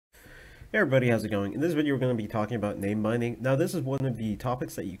Hey everybody, how's it going? In this video, we're going to be talking about name binding. Now, this is one of the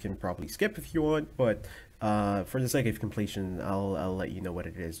topics that you can probably skip if you want, but for the sake of completion, I'll let you know what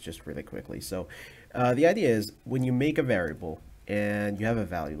it is just really quickly. So, the idea is when you make a variable and you have a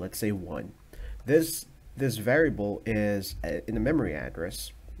value, let's say 1, this variable is in a memory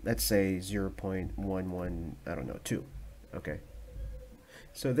address, let's say 0.11, I don't know, 2. Okay.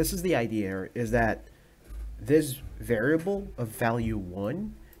 So this is the idea here, is that this variable of value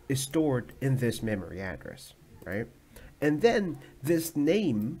 1 is stored in this memory address, right? And then this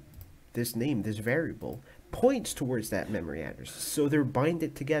variable points towards that memory address. So they're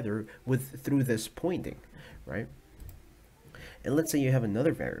binded together through this pointing, right? And let's say you have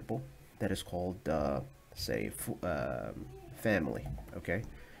another variable that is called, say, family, okay?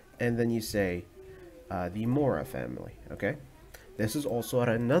 And then you say the Mora family, okay? This is also at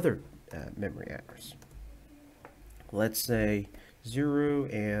another memory address. Let's say 0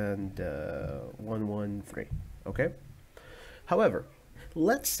 and 113, okay? However,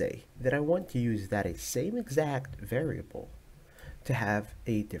 let's say that I want to use that same exact variable to have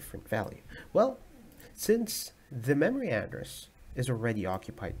a different value. Well, since the memory address is already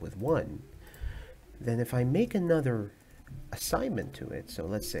occupied with 1, then if I make another assignment to it, so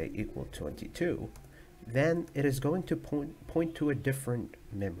let's say equal 22, then it is going to point to a different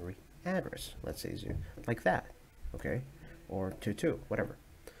memory address. Let's say 0, like that, okay? Or 22, whatever.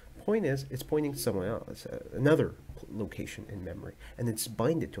 Point is, it's pointing somewhere else, another location in memory, and it's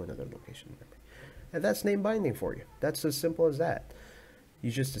binded to another location in memory. And that's name binding for you. That's as simple as that.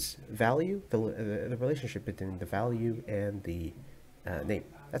 You just value the relationship between the value and the name.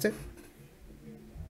 That's it.